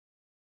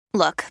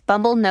Look,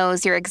 Bumble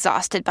knows you're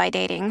exhausted by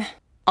dating.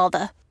 All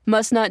the,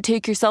 must not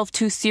take yourself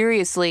too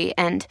seriously,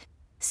 and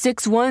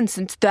 6'1"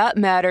 since that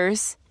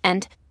matters.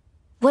 And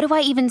what do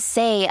I even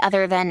say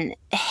other than,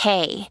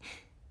 hey?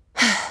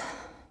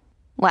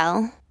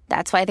 Well,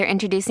 that's why they're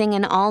introducing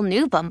an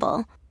all-new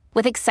Bumble,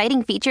 with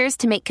exciting features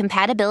to make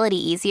compatibility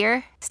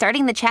easier,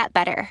 starting the chat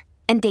better,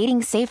 and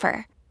dating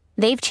safer.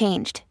 They've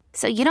changed,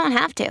 so you don't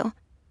have to.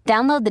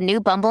 Download the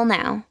new Bumble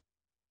now.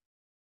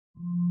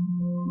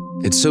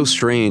 It's so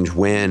strange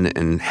when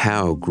and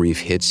how grief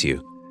hits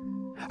you.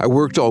 I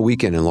worked all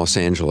weekend in Los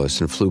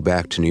Angeles and flew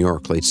back to New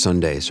York late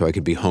Sunday so I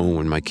could be home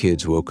when my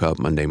kids woke up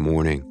Monday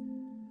morning.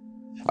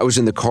 I was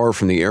in the car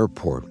from the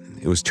airport.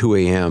 It was 2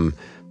 a.m.,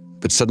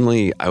 but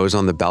suddenly I was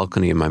on the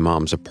balcony of my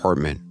mom's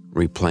apartment,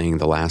 replaying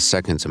the last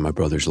seconds of my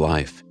brother's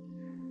life.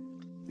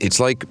 It's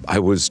like I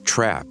was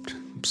trapped,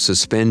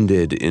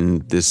 suspended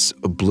in this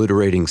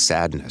obliterating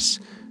sadness.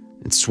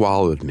 It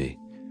swallowed me.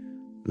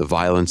 The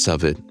violence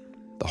of it,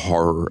 the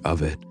horror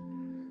of it.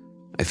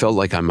 I felt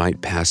like I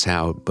might pass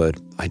out, but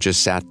I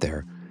just sat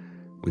there,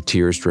 with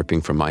tears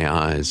dripping from my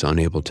eyes,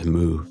 unable to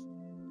move.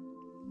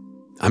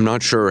 I'm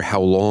not sure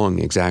how long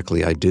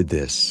exactly I did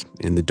this,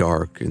 in the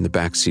dark, in the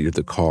backseat of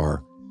the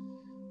car.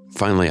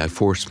 Finally, I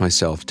forced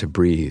myself to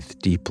breathe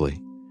deeply.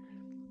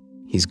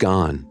 He's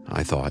gone,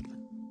 I thought.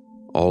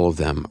 All of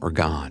them are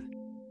gone.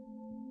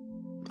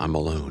 I'm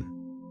alone.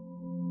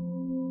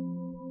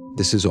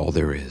 This is all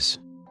there is.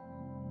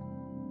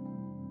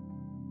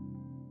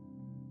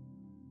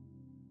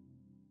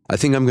 I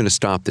think I'm going to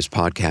stop this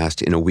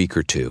podcast in a week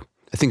or two.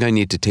 I think I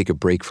need to take a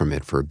break from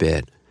it for a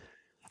bit.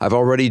 I've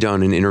already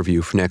done an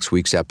interview for next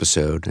week's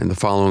episode, and the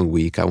following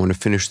week I want to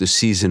finish the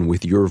season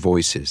with your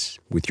voices,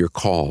 with your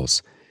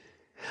calls.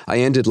 I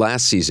ended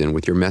last season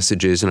with your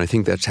messages, and I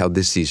think that's how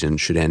this season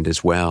should end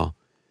as well.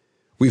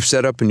 We've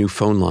set up a new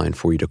phone line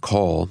for you to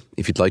call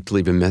if you'd like to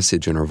leave a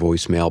message in our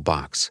voicemail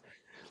box.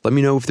 Let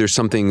me know if there's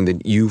something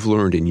that you've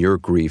learned in your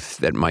grief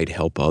that might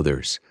help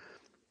others.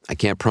 I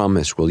can't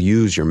promise we'll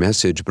use your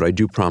message, but I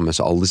do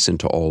promise I'll listen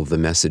to all of the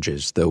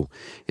messages, though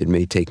it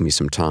may take me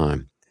some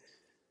time.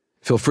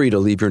 Feel free to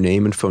leave your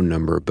name and phone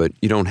number, but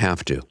you don't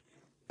have to.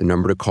 The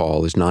number to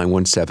call is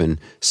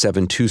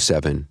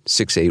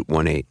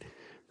 917-727-6818.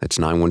 That's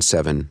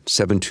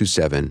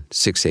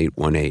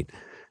 917-727-6818.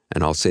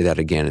 And I'll say that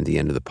again at the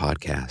end of the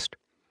podcast.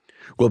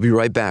 We'll be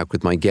right back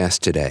with my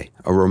guest today,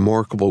 a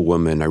remarkable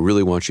woman I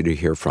really want you to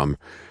hear from.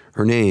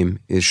 Her name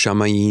is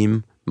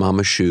Shamayim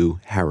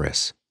Mamashu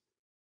Harris.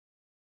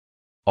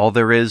 All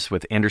There Is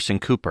with Anderson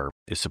Cooper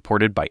is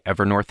supported by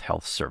Evernorth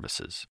Health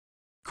Services.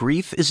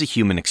 Grief is a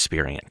human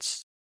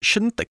experience.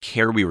 Shouldn't the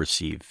care we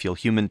receive feel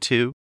human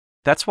too?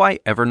 That's why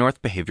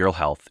Evernorth Behavioral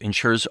Health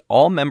ensures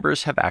all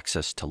members have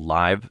access to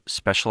live,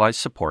 specialized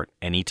support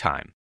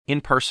anytime,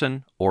 in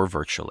person or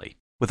virtually,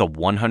 with a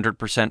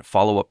 100%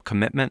 follow-up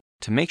commitment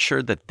to make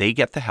sure that they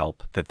get the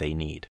help that they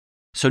need.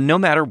 So no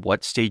matter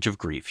what stage of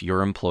grief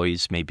your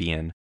employees may be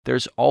in,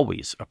 there's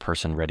always a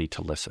person ready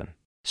to listen.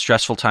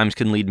 Stressful times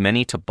can lead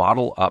many to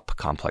bottle up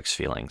complex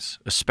feelings,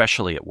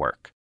 especially at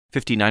work.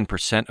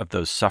 59% of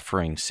those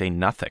suffering say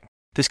nothing.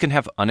 This can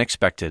have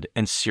unexpected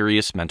and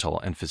serious mental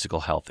and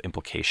physical health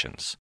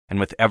implications. And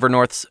with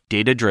Evernorth's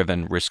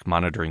data-driven risk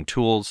monitoring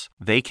tools,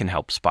 they can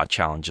help spot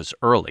challenges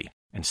early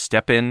and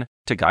step in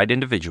to guide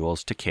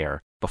individuals to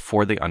care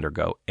before they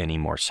undergo any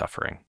more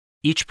suffering.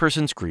 Each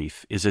person's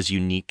grief is as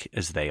unique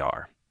as they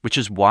are, which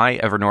is why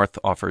Evernorth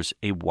offers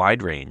a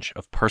wide range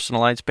of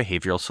personalized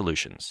behavioral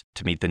solutions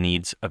to meet the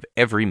needs of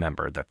every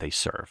member that they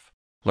serve.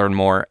 Learn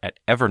more at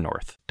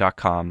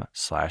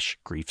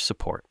evernorth.com/grief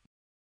support.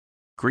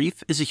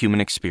 Grief is a human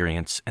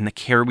experience, and the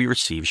care we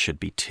receive should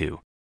be too.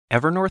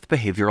 Evernorth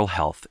Behavioral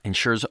Health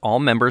ensures all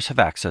members have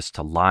access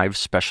to live,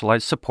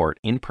 specialized support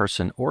in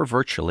person or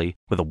virtually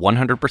with a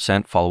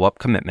 100% follow-up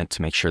commitment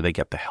to make sure they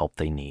get the help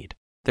they need.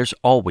 There's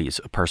always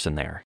a person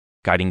there,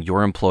 guiding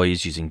your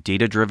employees using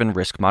data-driven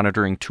risk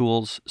monitoring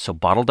tools so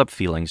bottled-up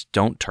feelings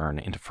don't turn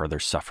into further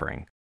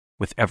suffering.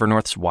 With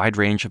Evernorth's wide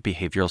range of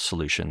behavioral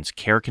solutions,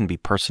 care can be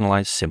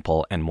personalized,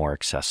 simple, and more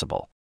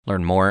accessible.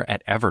 Learn more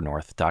at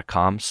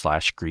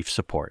evernorth.com/grief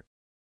support.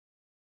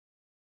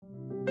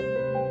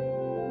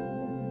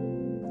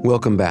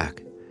 Welcome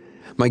back.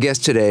 My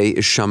guest today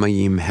is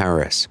Shamayim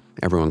Harris.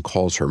 Everyone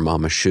calls her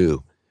Mama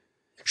Shu.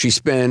 She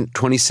spent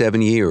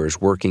 27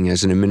 years working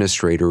as an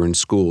administrator in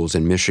schools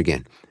in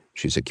Michigan.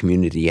 She's a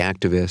community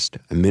activist,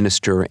 a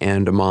minister,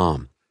 and a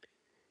mom.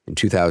 In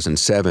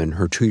 2007,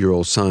 her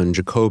 2-year-old son,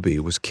 Jacoby,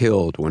 was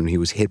killed when he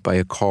was hit by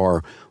a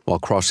car while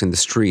crossing the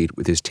street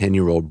with his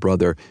 10-year-old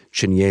brother,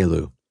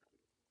 Chinyelu.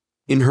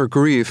 In her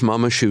grief,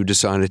 Mama Shu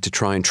decided to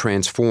try and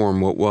transform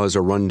what was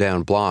a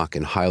rundown block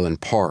in Highland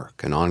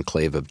Park, an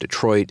enclave of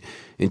Detroit,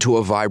 into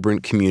a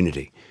vibrant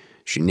community.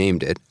 She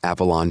named it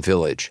Avalon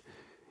Village.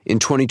 In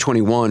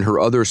 2021, her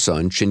other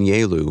son,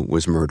 Chinyelu,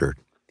 was murdered.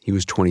 He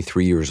was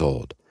 23 years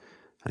old.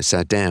 I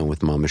sat down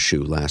with Mama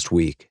Shu last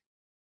week.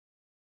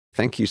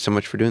 Thank you so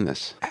much for doing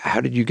this.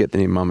 How did you get the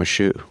name Mama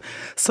Shu?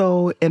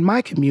 So in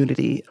my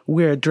community,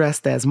 we're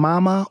addressed as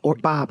Mama or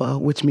Baba,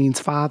 which means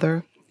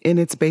father, And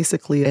it's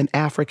basically an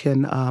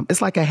African,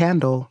 it's like a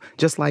handle,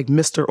 just like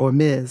Mr. or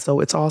Ms. So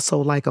it's also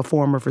like a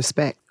form of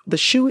respect. The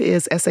Shu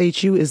is,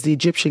 S-H-U, is the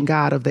Egyptian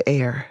god of the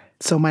air.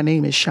 So my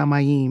name is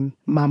Shamayim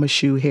Mama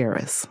Shu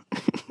Harris.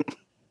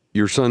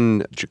 Your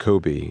son,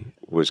 Jacoby,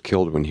 was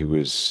killed when he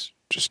was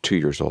just 2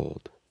 years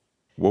old.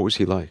 What was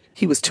he like?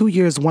 He was 2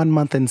 years, 1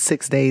 month, and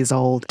 6 days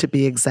old, to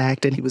be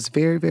exact. And he was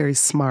very, very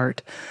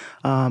smart.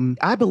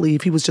 I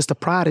believe he was just a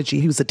prodigy.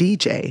 He was a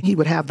DJ. He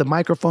would have the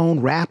microphone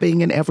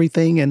rapping and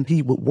everything, and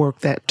he would work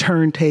that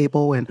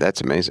turntable. And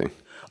That's amazing.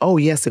 oh,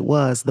 yes, it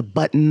was. The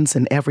buttons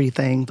and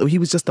everything. He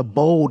was just a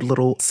bold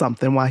little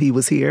something while he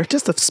was here.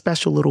 Just a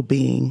special little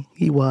being.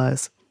 He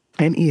was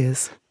and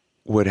is.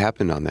 What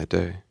happened on that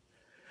day?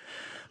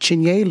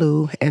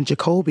 Chinyelu and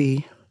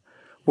Jacoby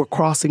were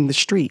crossing the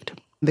street.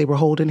 They were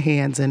holding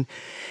hands and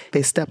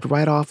they stepped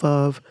right off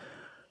of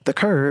the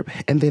curb.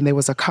 And then there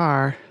was a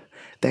car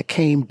that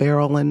came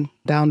barreling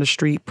down the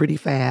street pretty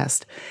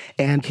fast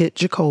and hit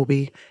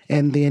Jacoby.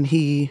 And then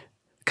he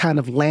kind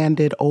of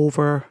landed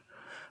over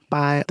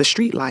by the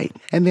street light.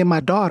 And then my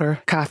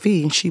daughter,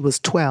 Kafi, she was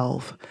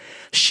 12.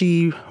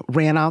 She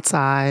ran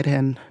outside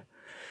and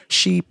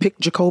she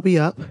picked Jacoby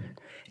up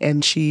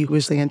and she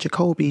was saying,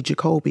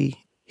 Jacoby.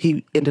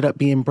 He ended up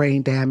being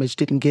brain damaged,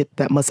 didn't get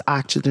that much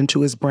oxygen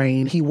to his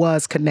brain. He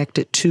was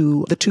connected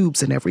to the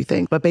tubes and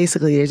everything. But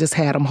basically, they just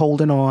had him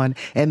holding on,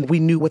 and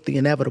we knew what the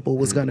inevitable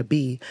was going to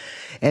be.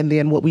 And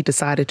then what we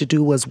decided to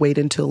do was wait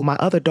until my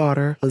other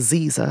daughter,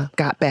 Aziza,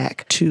 got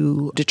back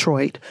to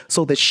Detroit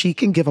so that she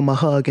can give him a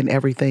hug and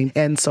everything.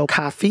 And so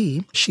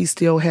Kafi, she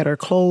still had her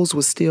clothes,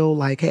 was still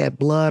like had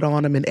blood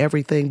on them and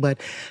everything. But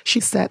she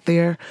sat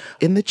there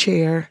in the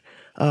chair,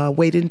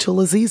 waited until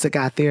Aziza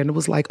got there, and it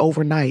was like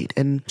overnight.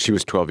 And She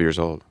was 12 years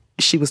old.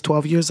 She was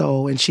 12 years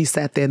old, and she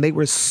sat there, and they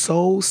were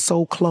so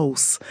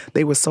close.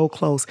 They were so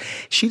close.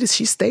 She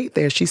stayed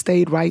there. She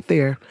stayed right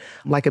there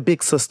like a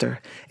big sister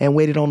and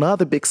waited on the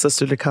other big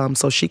sister to come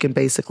so she can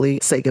basically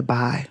say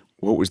goodbye.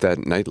 What was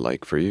that night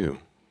like for you?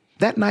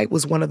 That night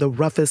was one of the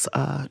roughest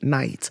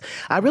nights.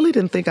 I really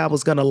didn't think I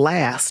was going to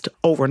last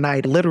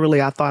overnight.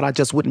 Literally, I thought I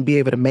just wouldn't be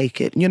able to make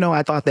it. You know,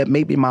 I thought that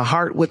maybe my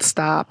heart would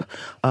stop.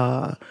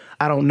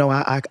 I don't know.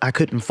 I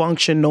couldn't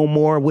function no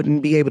more,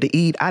 wouldn't be able to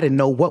eat. I didn't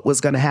know what was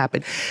going to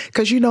happen.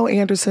 Because, you know,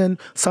 Anderson,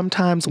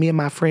 sometimes me and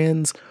my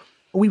friends,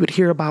 we would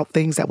hear about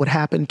things that would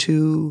happen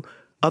to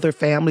other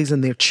families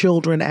and their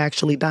children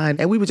actually dying.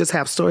 And we would just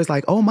have stories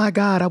like, oh my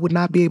God, I would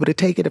not be able to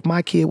take it if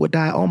my kid would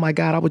die. Oh my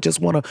God, I would just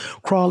want to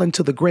crawl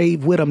into the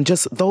grave with them.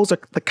 Just those are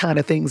the kind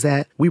of things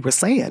that we were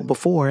saying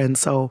before. And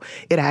so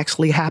it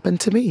actually happened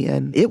to me.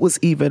 And it was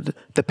even,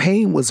 the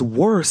pain was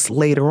worse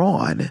later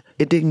on.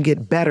 It didn't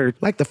get better.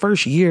 Like the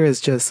first year is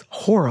just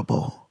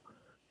horrible.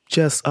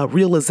 Just a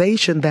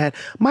realization that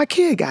my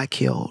kid got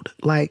killed.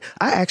 Like,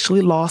 I actually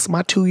lost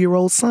my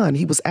 2-year-old son.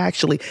 He was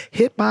actually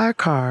hit by a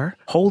car,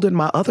 holding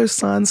my other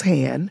son's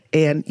hand.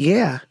 And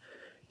yeah,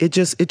 it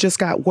just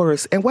got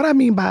worse. And what I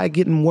mean by it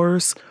getting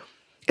worse,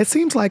 it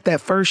seems like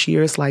that first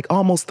year is like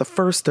almost the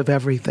first of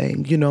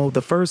everything. You know,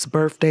 the first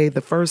birthday,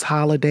 the first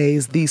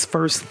holidays, these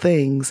first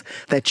things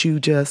that you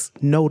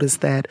just notice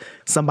that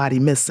somebody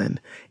missing.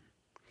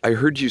 I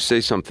heard you say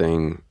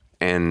something,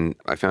 and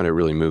I found it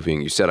really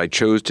moving. You said, I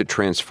chose to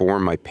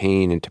transform my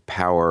pain into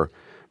power,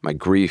 my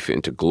grief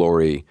into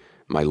glory,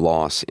 my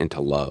loss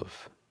into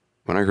love.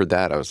 When I heard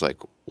that, I was like,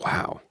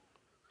 wow.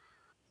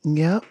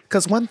 Yeah,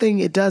 because one thing,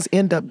 it does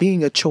end up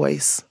being a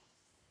choice.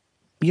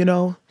 You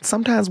know,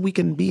 sometimes we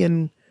can be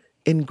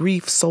in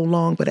grief so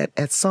long, but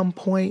at some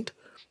point,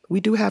 we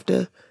do have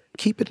to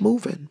keep it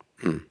moving.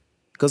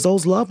 Because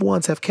those loved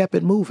ones have kept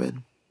it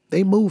moving.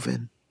 They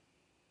moving.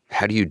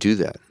 How do you do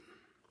that?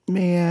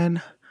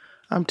 Man,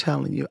 I'm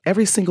telling you,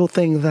 every single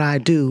thing that I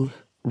do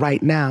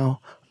right now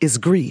is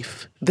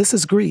grief. This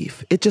is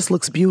grief. It just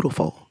looks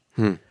beautiful.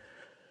 And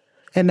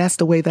that's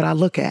the way that I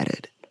look at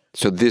it.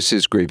 So this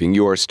is grieving.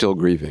 You are still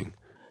grieving.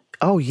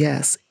 Oh,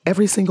 yes.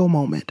 Every single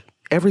moment.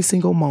 Every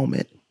single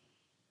moment.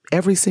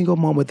 Every single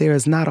moment. There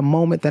is not a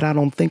moment that I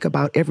don't think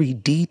about every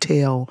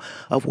detail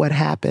of what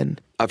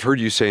happened. I've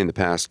heard you say in the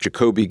past,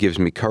 Jacoby gives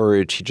me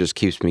courage. He just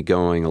keeps me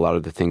going. A lot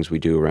of the things we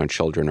do around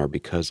children are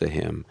because of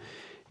him.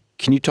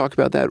 Can you talk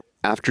about that?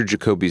 After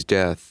Jacoby's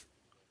death,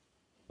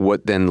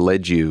 what then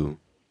led you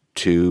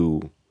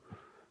to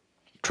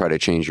try to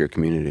change your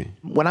community?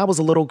 When I was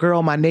a little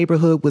girl, my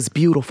neighborhood was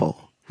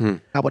beautiful.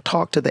 I would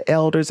talk to the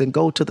elders and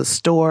go to the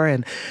store,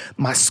 and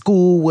my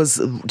school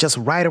was just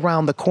right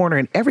around the corner,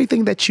 and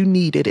everything that you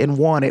needed and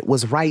wanted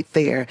was right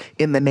there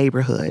in the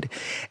neighborhood.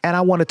 And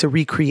I wanted to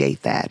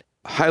recreate that.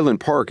 Highland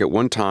Park at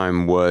one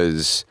time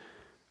was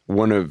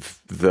one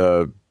of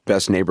the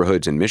best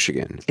neighborhoods in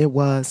Michigan. It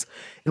was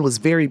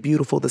very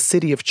beautiful. The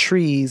city of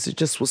trees, it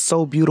just was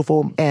so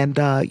beautiful. And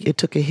it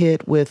took a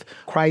hit with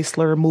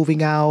Chrysler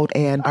moving out,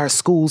 and our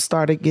schools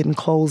started getting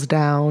closed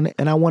down.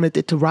 And I wanted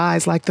it to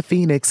rise like the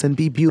phoenix and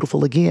be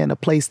beautiful again, a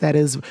place that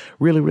is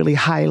really, really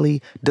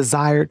highly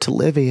desired to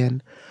live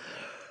in.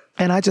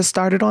 And I just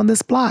started on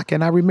this block,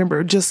 and I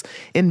remember just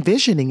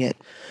envisioning it.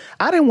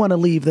 I didn't want to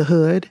leave the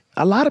hood.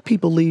 A lot of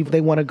people leave, they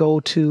want to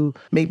go to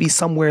maybe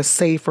somewhere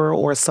safer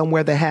or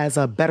somewhere that has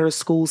a better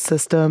school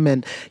system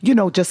and,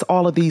 just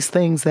all of these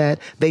things that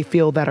they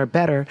feel that are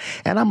better.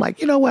 And I'm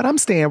like, you know what? I'm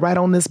staying right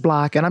on this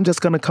block, and I'm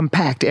just going to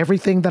compact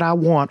everything that I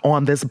want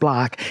on this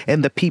block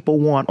and the people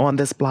want on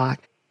this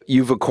block.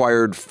 You've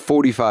acquired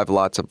 45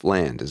 lots of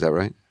land, is that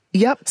right?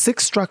 Yep,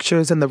 6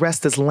 structures and the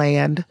rest is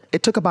land.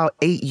 It took about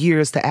 8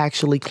 years to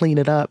actually clean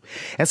it up.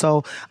 And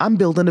so I'm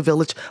building a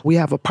village. We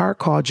have a park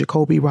called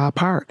Jacoby Rah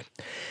Park.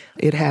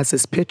 It has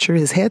his picture.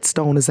 His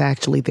headstone is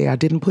actually there. I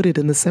didn't put it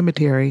in the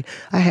cemetery.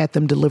 I had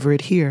them deliver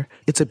it here.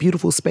 It's a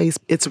beautiful space.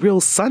 It's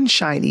real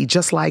sunshiny,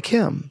 just like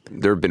him.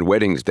 There have been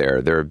weddings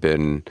there. There have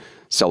been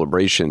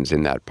celebrations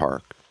in that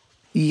park.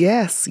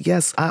 Yes.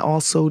 I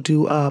also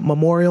do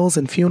memorials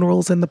and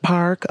funerals in the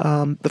park.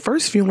 The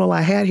first funeral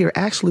I had here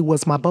actually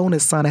was my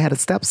bonus son. I had a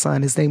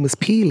stepson. His name was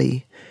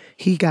Peely.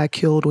 He got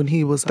killed when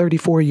he was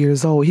 34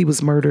 years old. He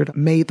was murdered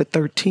May the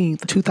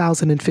 13th,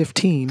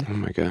 2015. Oh,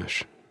 my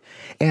gosh.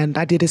 And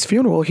I did his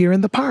funeral here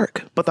in the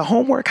park. But the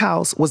Homework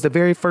House was the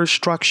very first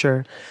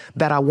structure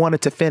that I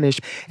wanted to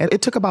finish. And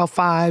it took about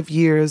 5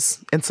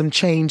 years and some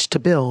change to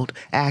build,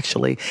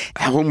 actually.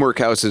 Homework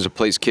House is a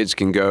place kids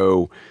can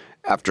go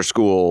after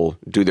school,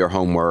 do their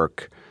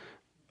homework.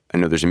 I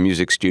know there's a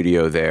music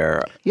studio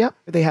there. Yep.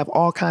 They have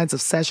all kinds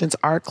of sessions,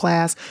 art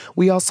class.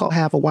 We also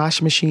have a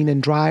washing machine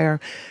and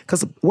dryer.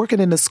 Because working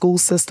in the school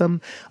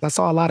system, I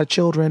saw a lot of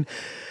children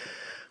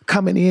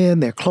coming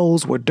in, their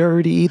clothes were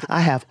dirty.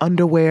 I have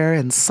underwear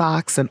and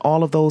socks and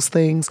all of those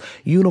things,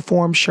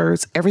 uniform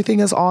shirts. Everything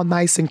is all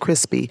nice and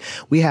crispy.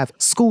 We have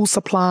school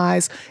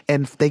supplies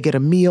and they get a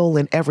meal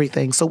and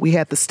everything. So we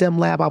had the STEM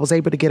lab. I was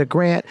able to get a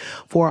grant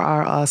for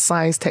our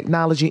science,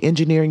 technology,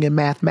 engineering, and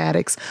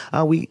mathematics.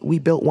 We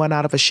built one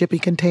out of a shipping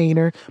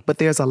container, but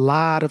there's a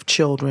lot of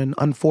children,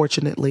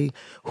 unfortunately,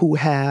 who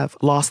have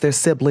lost their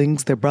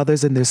siblings, their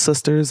brothers and their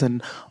sisters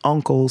and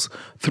uncles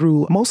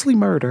through mostly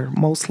murder,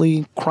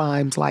 mostly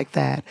crimes like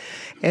that.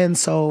 And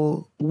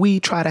so we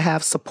try to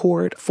have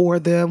support for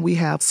them. We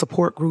have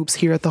support groups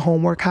here at the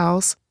Homework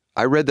House.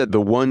 I read that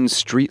the one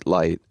street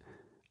light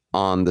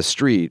on the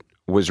street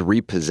was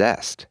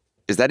repossessed.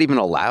 Is that even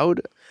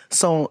allowed?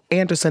 So,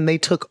 Anderson, they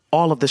took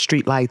all of the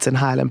street lights in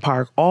Highland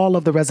Park, all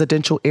of the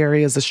residential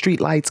areas. The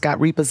street lights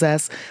got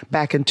repossessed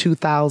back in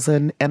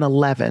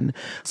 2011.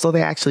 So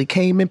they actually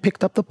came and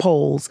picked up the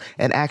poles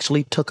and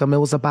actually took them. It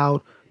was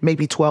about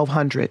maybe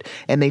 1,200,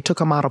 and they took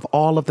them out of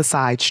all of the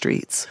side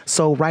streets.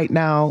 So right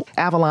now,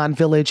 Avalon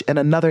Village and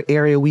another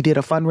area, we did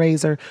a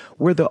fundraiser.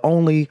 We're the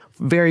only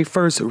very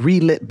first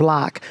relit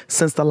block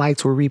since the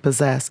lights were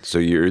repossessed. So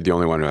you're the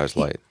only one who has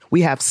light.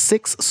 We have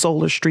 6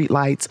 solar street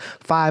lights.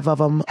 5 of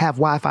them have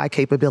Wi-Fi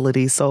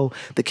capability. So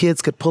the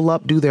kids could pull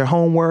up, do their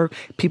homework.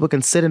 People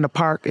can sit in the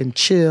park and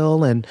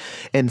chill and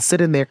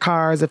sit in their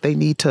cars if they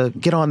need to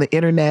get on the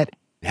internet.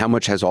 How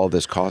much has all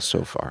this cost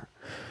so far?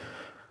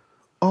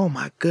 Oh,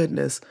 my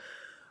goodness.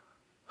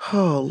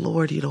 Oh,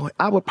 Lord,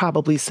 I would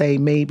probably say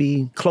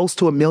maybe close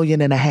to $1.5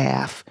 million.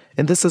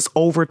 And this is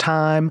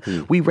overtime.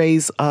 We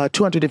raised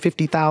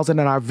 $250,000 in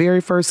our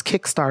very first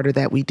Kickstarter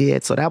that we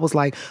did. So that was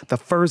like the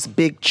first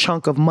big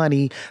chunk of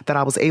money that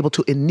I was able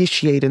to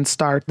initiate and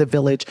start the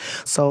village.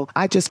 So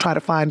I just try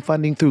to find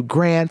funding through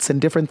grants and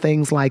different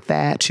things like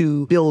that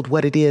to build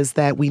what it is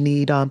that we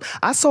need.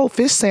 I sold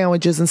fish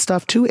sandwiches and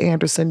stuff too,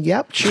 Anderson.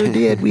 Yep, sure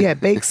did. We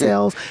had bake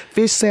sales,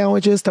 fish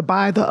sandwiches to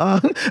buy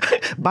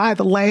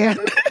the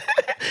land.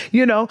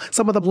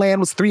 Some of the land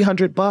was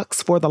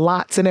 $300 for the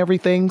lots and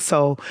everything.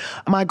 So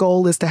my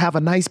goal is to have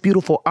a nice,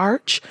 beautiful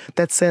arch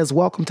that says,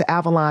 "Welcome to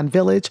Avalon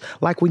Village."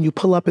 Like when you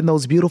pull up in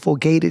those beautiful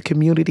gated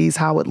communities,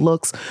 how it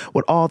looks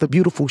with all the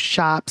beautiful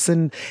shops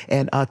and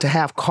to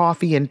have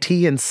coffee and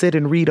tea and sit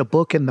and read a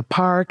book in the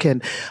park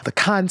and the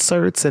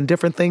concerts and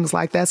different things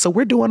like that. So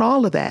we're doing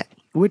all of that.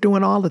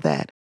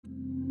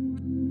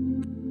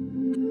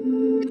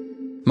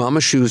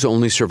 Mama Shu's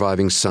only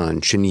surviving son,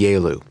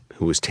 Chinyelu,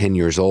 who was 10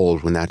 years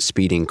old when that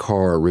speeding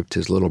car ripped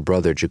his little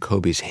brother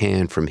Jacoby's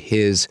hand from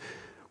his,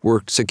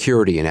 worked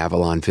security in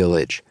Avalon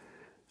Village.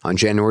 On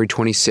January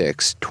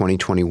 26,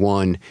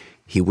 2021,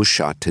 he was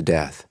shot to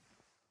death.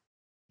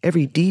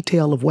 Every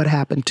detail of what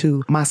happened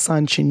to my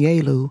son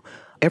Chinyelu,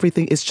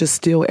 everything is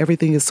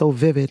so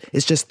vivid.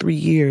 It's just 3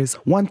 years.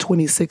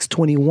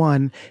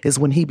 1/26/21 is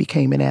when he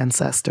became an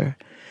ancestor.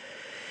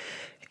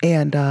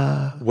 And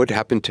what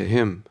happened to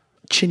him?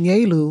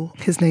 Chinyelu,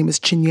 his name is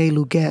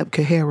Chinyelu Geb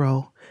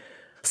Kahero.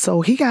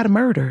 So he got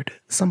murdered.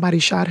 Somebody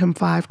shot him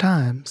 5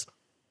 times.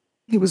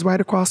 He was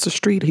right across the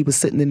street. He was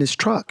sitting in his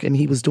truck and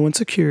he was doing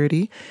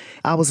security.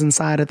 I was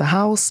inside of the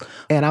house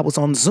and I was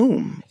on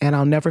Zoom, and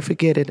I'll never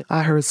forget it.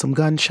 I heard some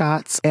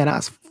gunshots and I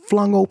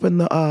flung open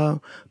the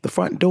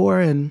front door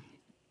and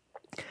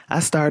I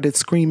started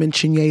screaming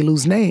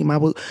Chinyelu's name. I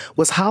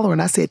was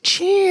hollering. I said,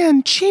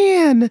 "Chin,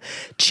 Chin,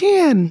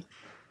 Chin."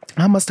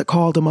 I must have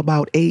called him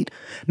about 8,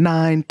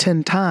 9,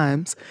 10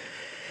 times.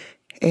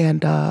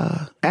 And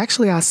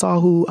actually, I saw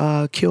who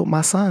killed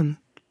my son.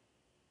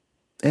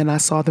 and I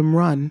saw them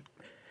run.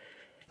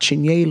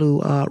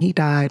 Chinyelu, he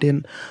died,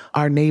 and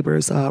our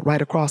neighbors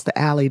right across the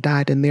alley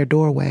died in their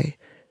doorway.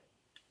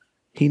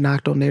 He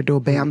knocked on their door,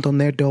 banged on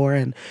their door,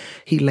 and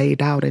he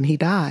laid out and he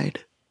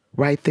died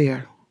right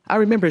there. I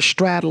remember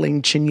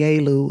straddling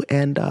Chinyelu,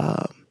 and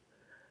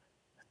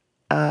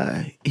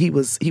he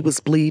was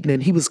bleeding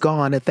and he was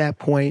gone at that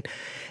point.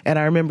 And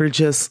I remember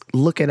just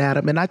looking at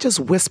him, and I just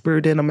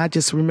whispered in him. I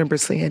just remember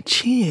saying,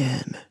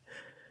 Chin,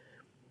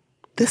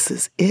 this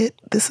is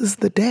it. This is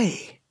the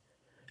day.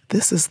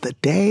 This is the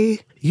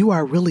day you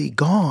are really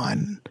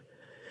gone.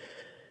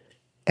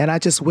 And I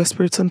just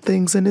whispered some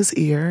things in his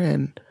ear,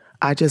 and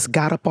I just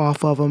got up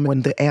off of him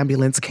when the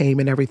ambulance came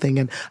and everything.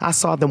 And I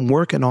saw them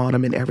working on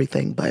him and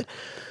everything, but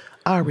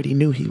I already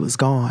knew he was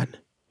gone,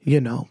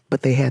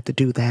 but they had to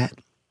do that.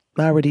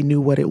 I already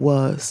knew what it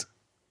was.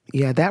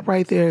 Yeah, that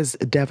right there is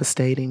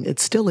devastating. It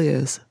still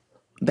is.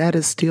 That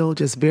is still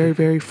just very,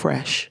 very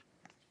fresh.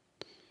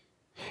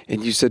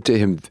 And you said to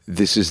him,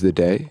 this is the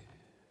day?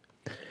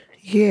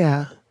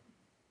 Yeah,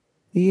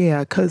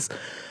 because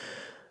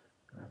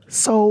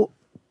so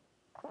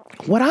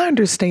what I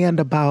understand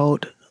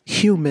about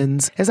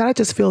humans is that I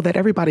just feel that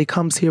everybody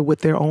comes here with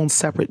their own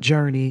separate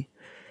journey.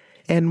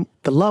 And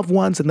the loved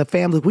ones and the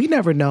family, we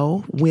never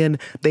know when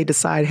they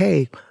decide,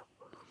 hey,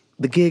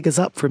 the gig is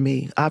up for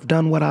me. I've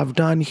done what I've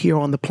done here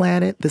on the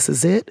planet. This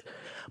is it.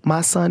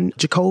 My son,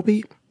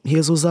 Jacoby,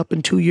 his was up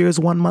in 2 years,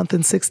 1 month,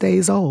 and 6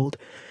 days old.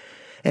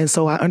 And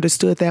so I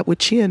understood that with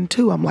Chin,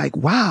 too. I'm like,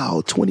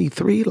 wow,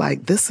 23,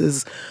 like this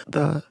is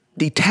the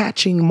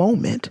detaching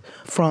moment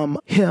from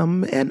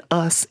him and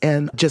us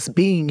and just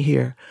being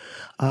here.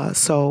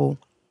 So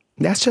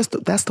that's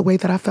the way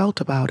that I felt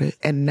about it.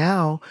 And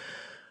now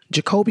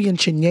Jacoby and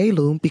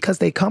Chinyelu, because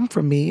they come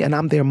from me and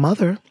I'm their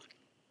mother,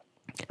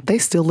 they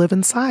still live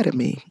inside of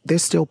me. They're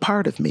still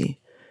part of me.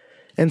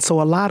 And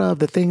so a lot of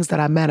the things that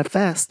I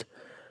manifest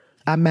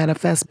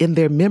in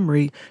their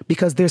memory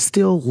because they're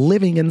still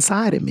living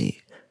inside of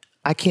me.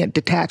 I can't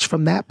detach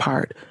from that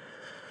part.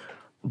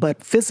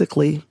 But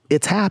physically,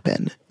 it's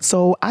happened.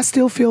 So I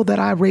still feel that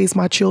I raised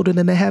my children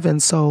in the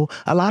heavens. So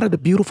a lot of the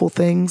beautiful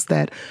things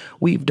that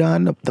we've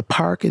done, the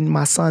park in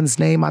my son's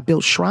name, I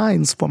built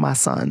shrines for my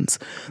sons.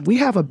 We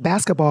have a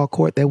basketball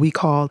court that we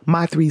call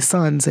My Three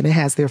Sons, and it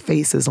has their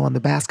faces on the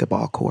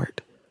basketball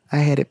court. I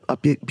had a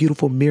big,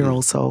 beautiful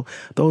mural. So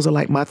those are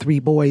like my three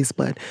boys.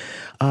 But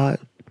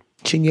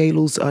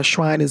Chinyelu's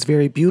shrine is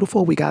very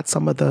beautiful. We got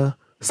some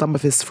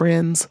of his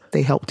friends,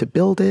 they helped to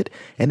build it,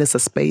 and it's a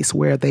space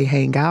where they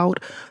hang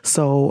out.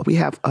 So we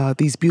have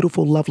these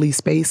beautiful, lovely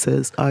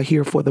spaces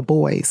here for the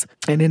boys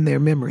and in their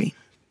memory.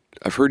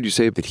 I've heard you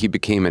say that he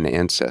became an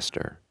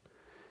ancestor.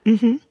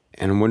 Mm-hmm.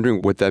 And I'm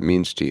wondering what that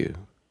means to you.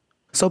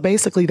 So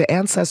basically, the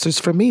ancestors,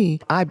 for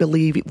me, I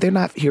believe they're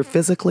not here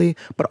physically,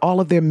 but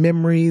all of their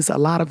memories, a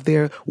lot of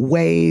their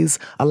ways,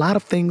 a lot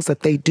of things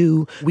that they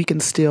do, we can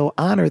still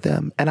honor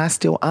them, and I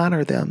still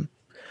honor them.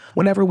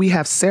 Whenever we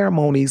have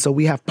ceremonies or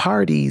we have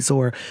parties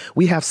or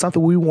we have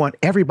something, we want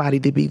everybody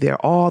to be there,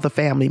 all the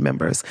family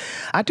members.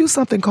 I do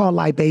something called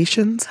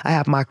libations. I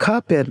have my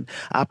cup and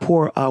I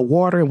pour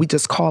water, and we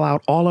just call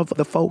out all of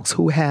the folks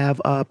who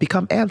have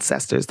become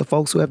ancestors, the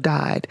folks who have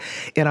died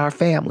in our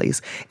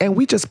families. And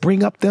we just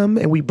bring up them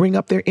and we bring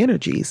up their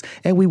energies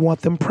and we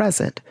want them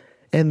present.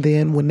 And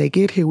then when they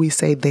get here, we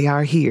say they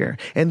are here.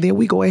 And then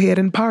we go ahead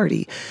and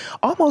party.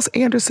 Almost,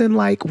 Anderson,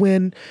 like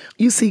when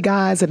you see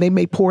guys and they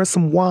may pour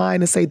some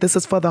wine and say, this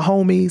is for the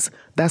homies.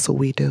 That's what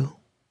we do.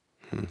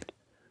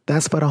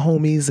 That's for the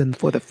homies and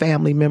for the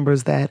family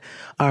members that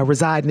are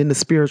residing in the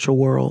spiritual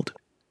world.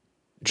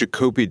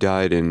 Jacoby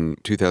died in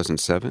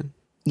 2007?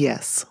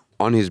 Yes.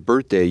 On his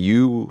birthday,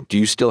 do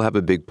you still have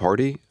a big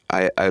party?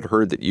 I'd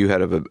heard that you had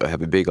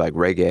have a big like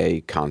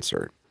reggae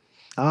concert.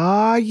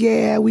 Oh,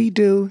 yeah, we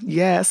do.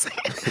 Yes.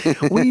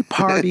 We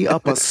party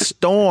up a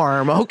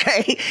storm,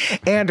 okay?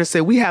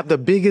 Anderson, we have the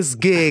biggest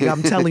gig.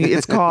 I'm telling you,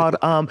 it's called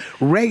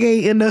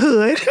Reggae in the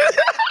Hood.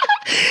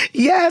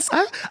 Yes,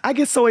 I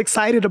get so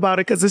excited about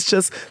it because it's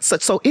just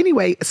such. So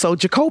anyway, so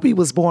Jacoby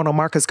was born on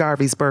Marcus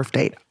Garvey's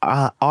birthday,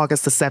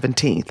 August the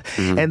 17th.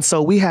 Mm-hmm. And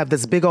so we have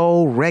this big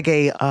old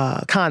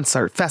reggae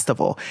concert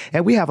festival.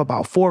 And we have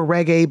about 4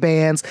 reggae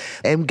bands.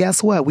 And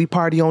guess what? We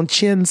party on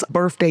Chin's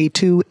birthday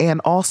too.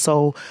 And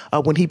also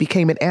when he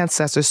became an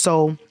ancestor.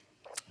 So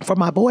for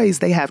my boys,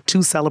 they have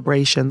 2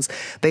 celebrations.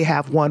 They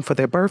have one for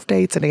their birth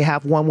dates and they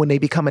have one when they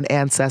become an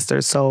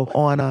ancestor. So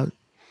on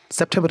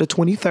September the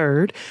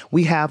 23rd,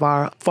 we have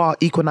our fall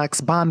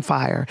equinox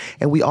bonfire,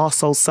 and we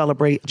also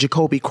celebrate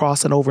Jacoby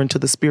crossing over into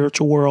the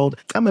spiritual world.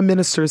 I'm a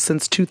minister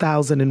since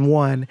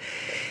 2001,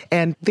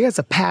 and there's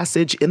a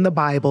passage in the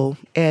Bible,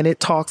 and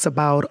it talks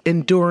about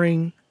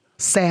enduring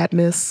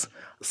sadness.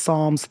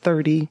 Psalms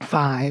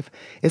 35,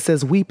 it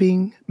says,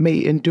 weeping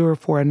may endure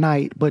for a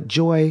night, but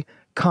joy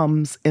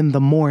comes in the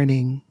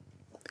morning.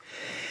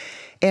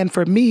 And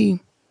for me,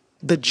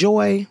 the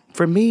joy,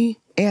 for me,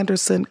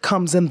 Anderson,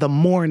 comes in the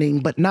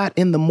morning, but not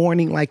in the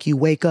morning like you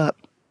wake up.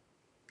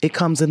 It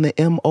comes in the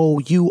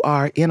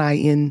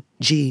morning,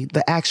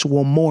 the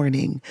actual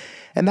mourning.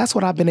 And that's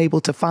what I've been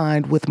able to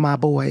find with my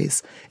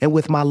boys and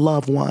with my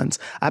loved ones.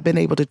 I've been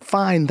able to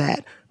find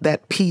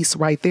that peace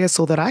right there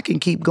so that I can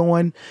keep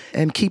going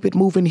and keep it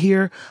moving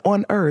here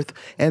on earth.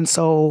 And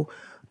so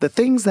the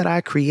things that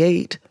I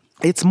create,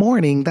 it's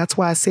mourning. That's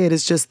why I said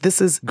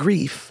this is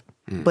grief,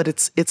 but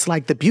it's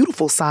like the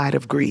beautiful side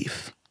of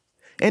grief.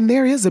 And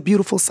there is a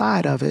beautiful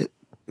side of it.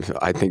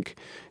 I think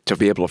to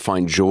be able to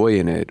find joy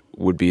in it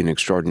would be an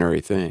extraordinary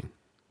thing.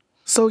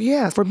 So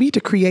yeah, for me to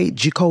create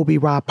Jacoby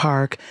Ra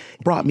Park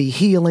brought me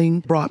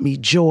healing, brought me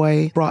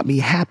joy, brought me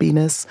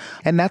happiness.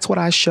 And that's what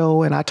I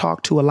show. And I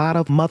talk to a lot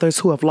of mothers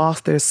who have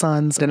lost their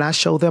sons, and I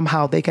show them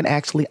how they can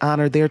actually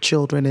honor their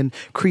children and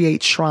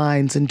create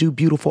shrines and do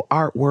beautiful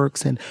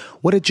artworks. And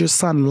what did your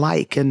son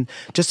like? And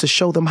just to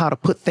show them how to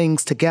put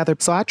things together.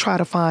 So I try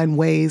to find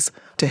ways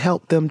to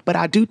help them. But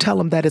I do tell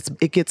them that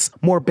it gets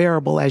more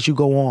bearable as you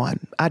go on.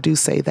 I do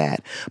say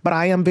that. But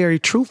I am very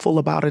truthful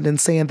about it and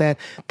saying that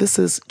this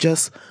is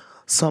just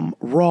some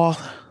raw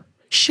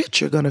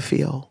shit you're going to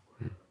feel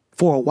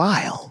for a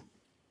while,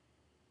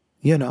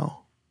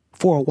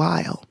 for a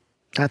while.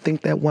 I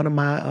think that one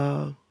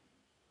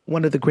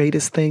of the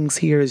greatest things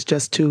here is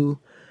just to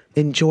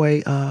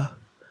enjoy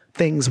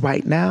things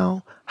right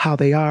now, how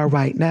they are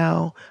right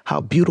now, how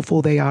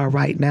beautiful they are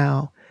right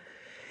now,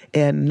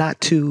 and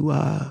not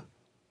to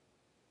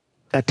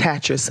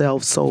attach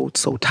yourself so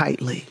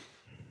tightly.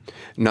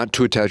 Not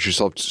to attach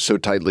yourself so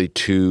tightly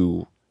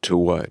to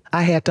what?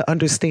 I had to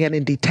understand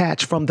and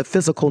detach from the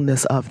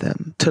physicalness of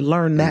them to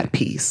learn that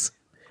piece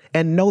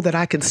and know that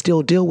I can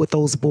still deal with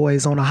those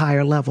boys on a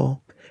higher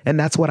level. And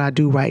that's what I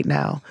do right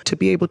now, to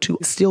be able to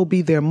still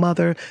be their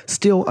mother,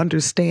 still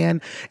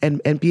understand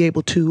and be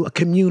able to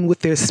commune with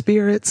their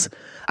spirits.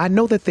 I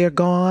know that they're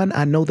gone.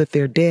 I know that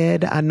they're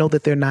dead. I know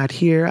that they're not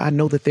here. I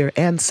know that they're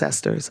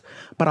ancestors.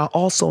 But I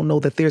also know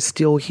that they're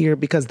still here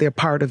because they're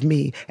part of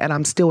me. And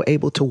I'm still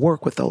able to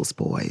work with those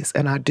boys.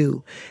 And I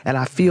do. And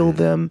I feel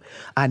them.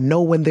 I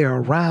know when they're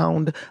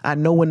around. I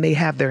know when they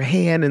have their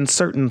hand in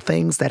certain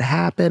things that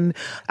happen.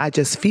 I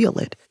just feel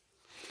it.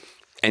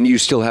 And you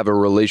still have a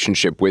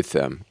relationship with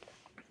them?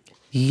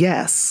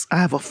 Yes, I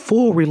have a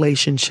full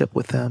relationship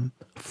with them.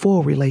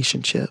 Full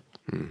relationship.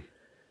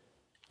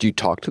 Do you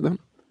talk to them?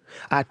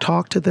 I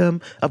talk to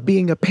them of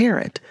being a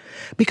parent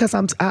because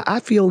I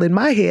feel in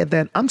my head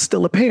that I'm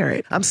still a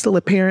parent. I'm still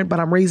a parent,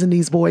 but I'm raising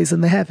these boys in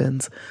the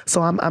heavens.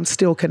 So I'm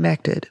still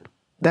connected.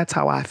 That's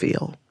how I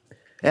feel.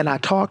 And I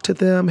talk to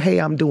them, hey,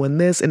 I'm doing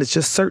this. And it's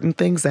just certain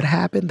things that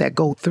happen that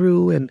go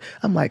through. And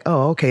I'm like,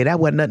 oh, okay, that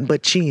wasn't nothing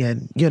but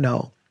Chin,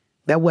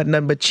 That wasn't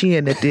nothing but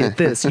Chin that did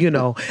this,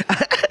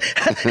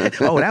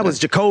 Oh, that was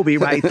Jacoby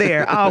right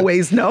there. I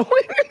always know.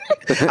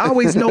 I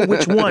always know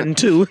which one,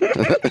 too,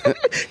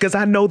 because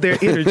I know their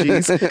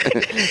energies.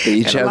 They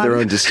each have their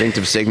own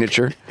distinctive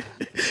signature?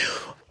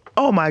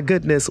 Oh, my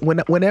goodness.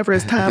 Whenever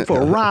it's time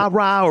for a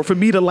rah-rah or for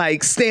me to,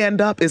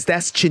 stand up,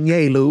 that's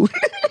Chinyelu.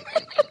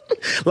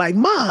 Like,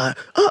 Ma,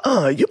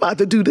 you about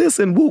to do this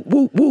and whoop,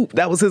 whoop, whoop.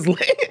 That was his,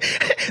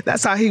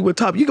 that's how he would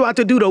talk. You about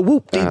to do the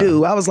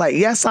whoop-de-doo. I was like,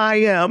 yes, I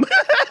am.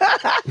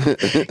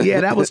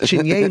 Yeah, that was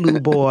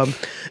Chinyelu, boy.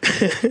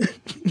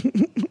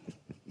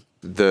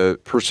 The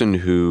person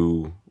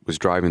who was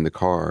driving the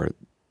car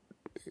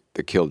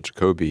that killed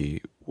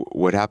Jacoby,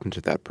 what happened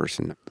to that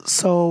person?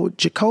 So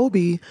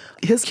Jacoby,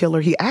 his killer,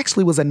 he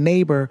actually was a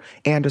neighbor,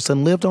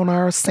 Anderson, lived on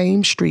our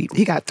same street.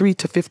 He got 3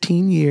 to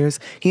 15 years.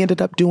 He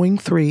ended up doing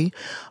 3,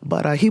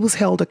 but he was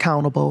held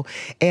accountable.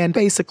 And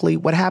basically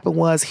what happened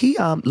was he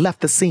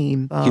left the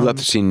scene. He left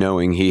the scene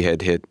knowing he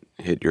had hit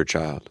your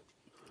child.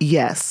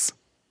 Yes.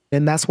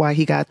 And that's why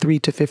he got 3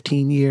 to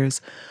 15 years.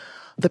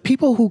 The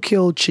people who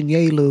killed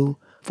Chinyelu,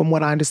 from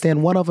what I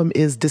understand, one of them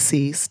is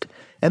deceased.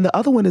 And the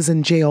other one is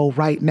in jail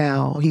right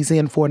now. He's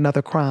in for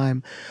another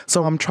crime.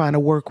 So I'm trying to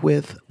work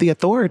with the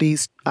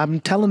authorities. I'm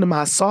telling them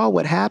I saw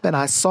what happened.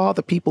 I saw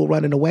the people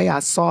running away.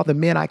 I saw the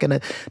men. I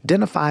can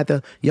identify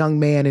the young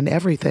man and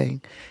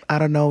everything. I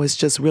don't know. It's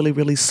just really,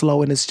 really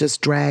slow and it's just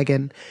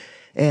dragging.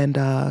 And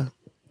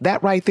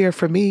that right there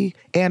for me,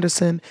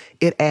 Anderson,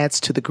 it adds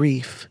to the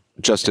grief.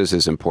 Justice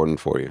is important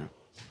for you.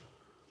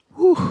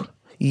 Whew.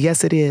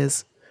 Yes, it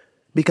is.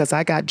 Because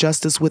I got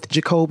justice with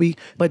Jacoby,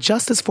 but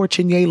justice for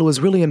Chinyelu is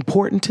really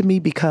important to me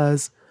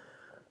because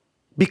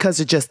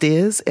it just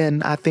is,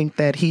 and I think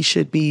that he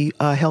should be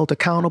held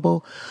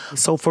accountable.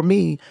 So for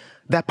me,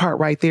 that part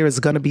right there is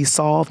going to be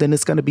solved and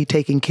it's going to be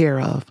taken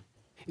care of.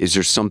 Is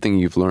there something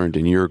you've learned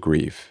in your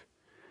grief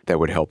that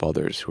would help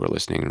others who are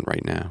listening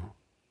right now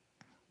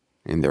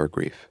in their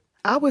grief?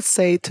 I would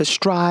say to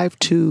strive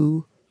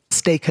to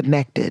stay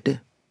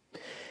connected,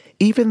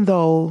 even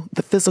though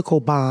the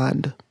physical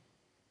bond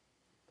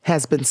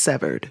has been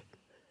severed,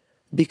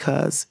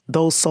 because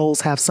those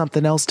souls have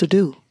something else to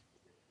do.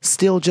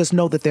 Still just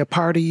know that they're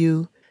part of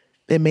you.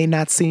 It may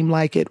not seem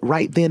like it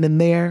right then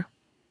and there,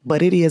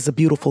 but it is a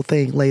beautiful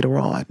thing later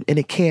on, and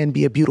it can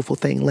be a beautiful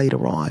thing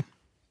later on.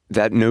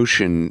 That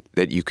notion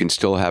that you can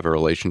still have a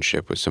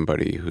relationship with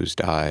somebody who's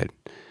died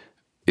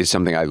is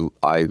something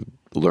I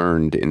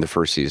learned in the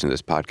first season of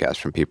this podcast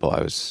from people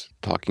I was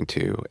talking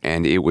to,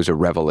 and it was a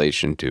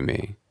revelation to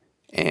me.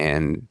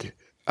 And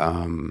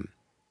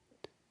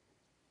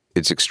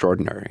it's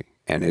extraordinary,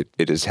 and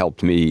it has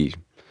helped me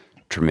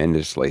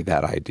tremendously,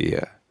 that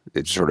idea.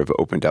 It sort of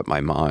opened up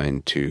my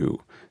mind to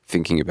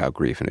thinking about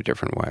grief in a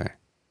different way.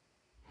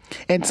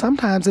 And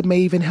sometimes it may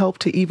even help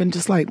to even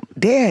just like,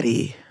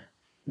 Daddy,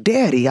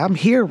 I'm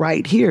here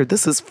right here.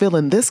 This is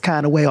feeling this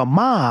kind of way. Or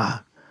Ma,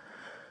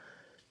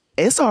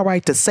 it's all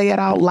right to say it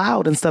out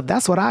loud and stuff.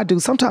 That's what I do.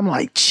 Sometimes I'm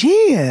like,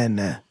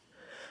 Chin.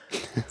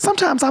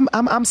 Sometimes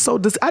I'm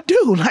so I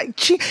do like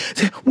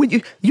when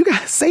you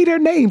gotta say their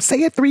name,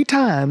 say it 3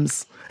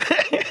 times.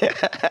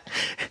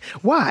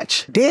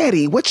 Watch,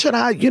 Daddy, what should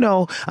I,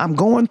 I'm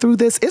going through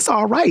this. It's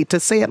all right to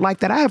say it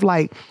like that. I have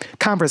like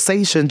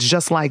conversations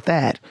just like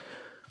that.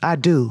 I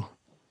do.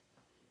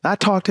 I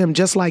talk to him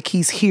just like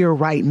he's here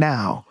right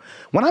now.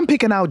 When I'm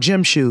picking out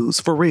gym shoes,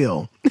 for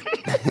real.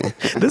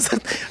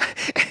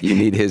 You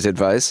need his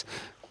advice?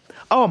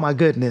 Oh my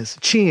goodness.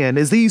 Chin,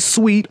 is these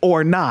sweet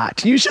or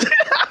not? You should.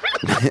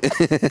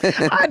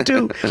 I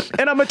do.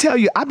 And I'm going to tell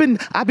you,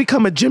 I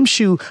become a gym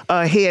shoe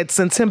head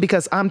since him,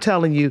 because I'm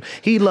telling you,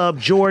 he loved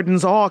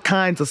Jordans, all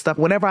kinds of stuff.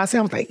 Whenever I say,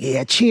 I'm like,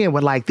 yeah, Chin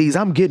would like these.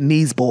 I'm getting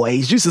these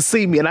boys. You should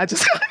see me. And I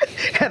just,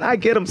 and I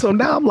get them. So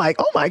now I'm like,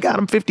 oh my God,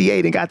 I'm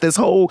 58 and got this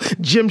whole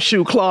gym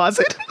shoe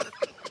closet.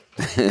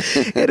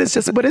 But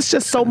it's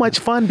just so much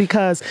fun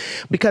because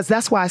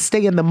that's why I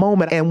stay in the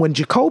moment. And when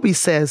Jacoby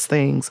says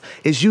things,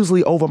 it's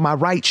usually over my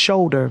right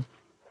shoulder.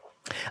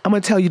 I'm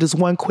going to tell you this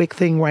one quick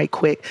thing right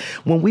quick.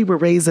 When we were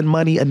raising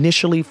money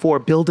initially for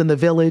building the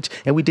village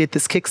and we did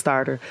this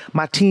Kickstarter,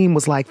 my team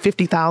was like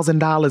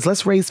 $50,000.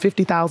 Let's raise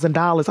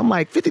 $50,000. I'm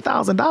like,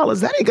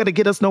 $50,000? That ain't going to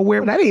get us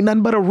nowhere. That ain't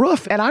nothing but a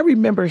roof. And I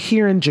remember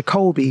hearing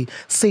Jacoby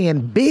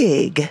saying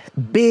big,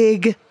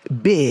 big,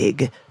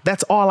 big.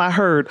 That's all I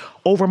heard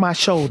over my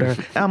shoulder.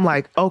 And I'm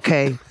like,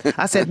 okay.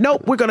 I said,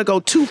 nope, we're going to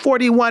go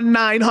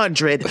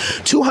 $241,900,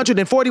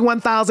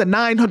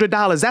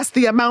 $241,900. That's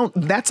the amount.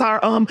 That's our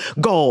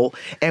goal.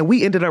 And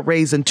we ended up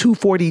raising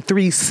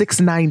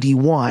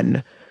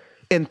 $243,691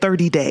 in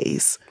 30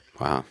 days.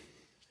 Wow.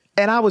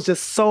 And I was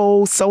just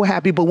so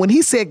happy. But when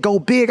he said go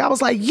big, I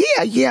was like,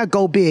 yeah,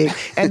 go big.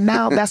 And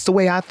now that's the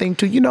way I think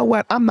too. You know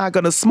what? I'm not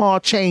going to small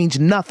change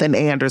nothing,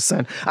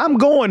 Anderson. I'm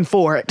going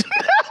for it.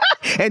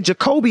 And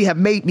Jacoby have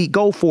made me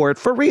go for it,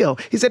 for real.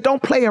 He said,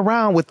 don't play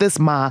around with this,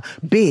 Ma.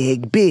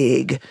 Big,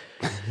 big.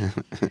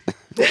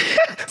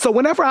 So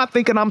whenever I'm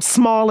thinking I'm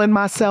small in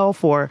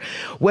myself or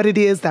what it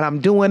is that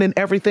I'm doing and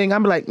everything,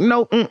 I'm like,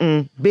 no,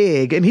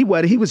 big. And he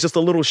was just a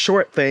little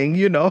short thing,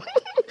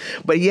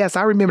 But yes,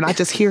 I remember, I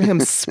just hear him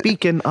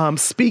speaking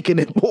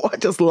it, boy,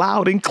 just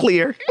loud and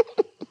clear.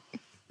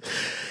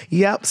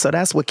 Yep. So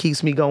that's what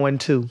keeps me going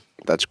too.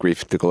 That's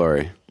grief to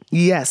glory.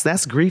 Yes,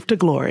 that's grief to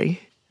glory.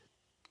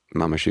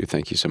 Mama Shu,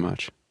 thank you so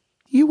much.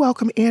 You're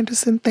welcome,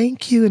 Anderson.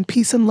 Thank you, and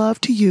peace and love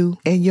to you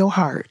and your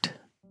heart.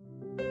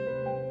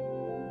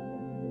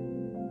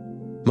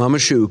 Mama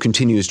Shu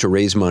continues to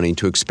raise money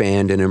to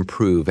expand and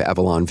improve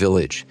Avalon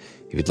Village.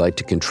 If you'd like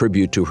to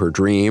contribute to her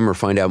dream or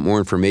find out more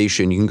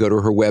information, you can go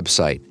to her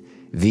website,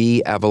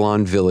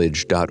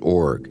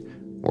 theavalonvillage.org,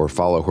 or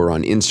follow her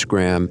on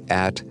Instagram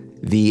at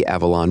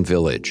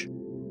theavalonvillage.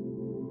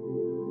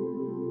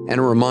 And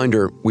a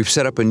reminder, we've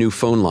set up a new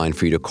phone line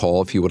for you to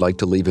call if you would like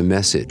to leave a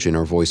message in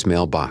our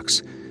voicemail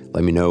box.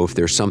 Let me know if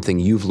there's something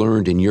you've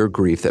learned in your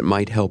grief that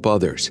might help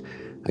others.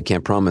 I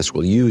can't promise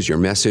we'll use your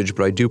message,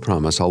 but I do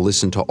promise I'll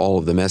listen to all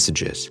of the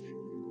messages.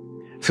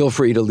 Feel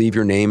free to leave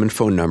your name and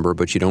phone number,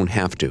 but you don't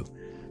have to.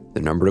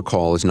 The number to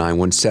call is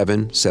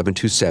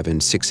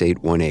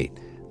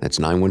 917-727-6818. That's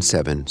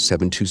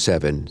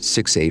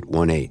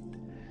 917-727-6818.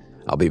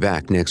 I'll be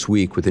back next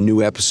week with a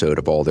new episode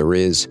of All There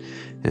Is.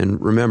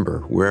 And remember,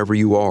 wherever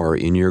you are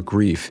in your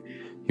grief,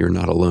 you're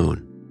not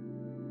alone.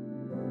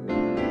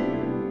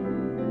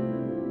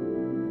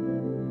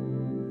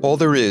 All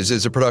There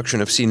Is a production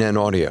of CNN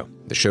Audio.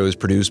 The show is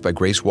produced by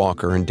Grace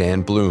Walker and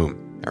Dan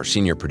Bloom. Our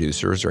senior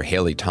producers are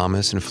Haley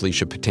Thomas and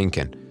Felicia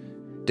Patinkin.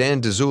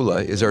 Dan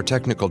DeZula is our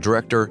technical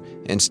director,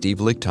 and Steve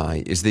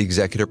Lichtai is the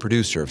executive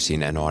producer of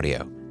CNN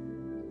Audio.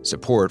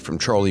 Support from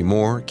Charlie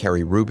Moore,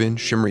 Carrie Rubin,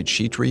 Shimrit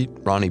Shetreat,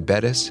 Ronnie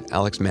Bettis,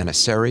 Alex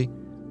Manasseri,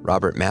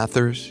 Robert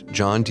Mathers,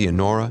 John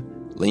Dianora,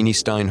 Lainey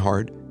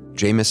Steinhardt,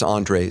 Jameis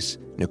Andres,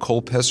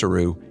 Nicole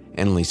Pesaru,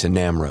 and Lisa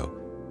Namro.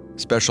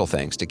 Special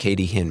thanks to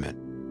Katie Hinman.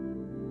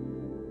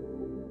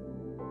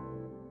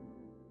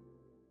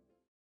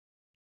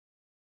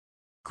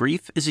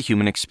 Grief is a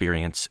human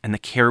experience, and the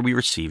care we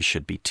receive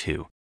should be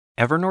too.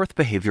 Evernorth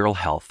Behavioral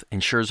Health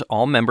ensures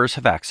all members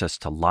have access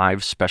to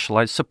live,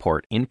 specialized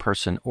support in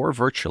person or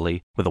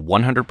virtually with a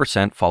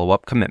 100%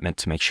 follow-up commitment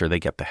to make sure they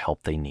get the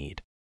help they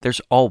need. There's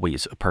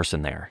always a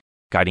person there,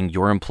 guiding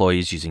your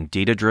employees using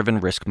data-driven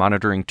risk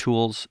monitoring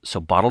tools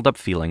so bottled-up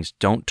feelings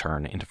don't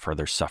turn into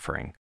further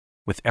suffering.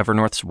 With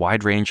Evernorth's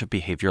wide range of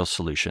behavioral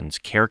solutions,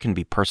 care can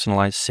be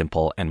personalized,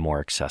 simple, and more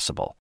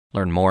accessible.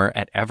 Learn more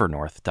at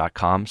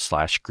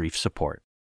evernorth.com/grief support.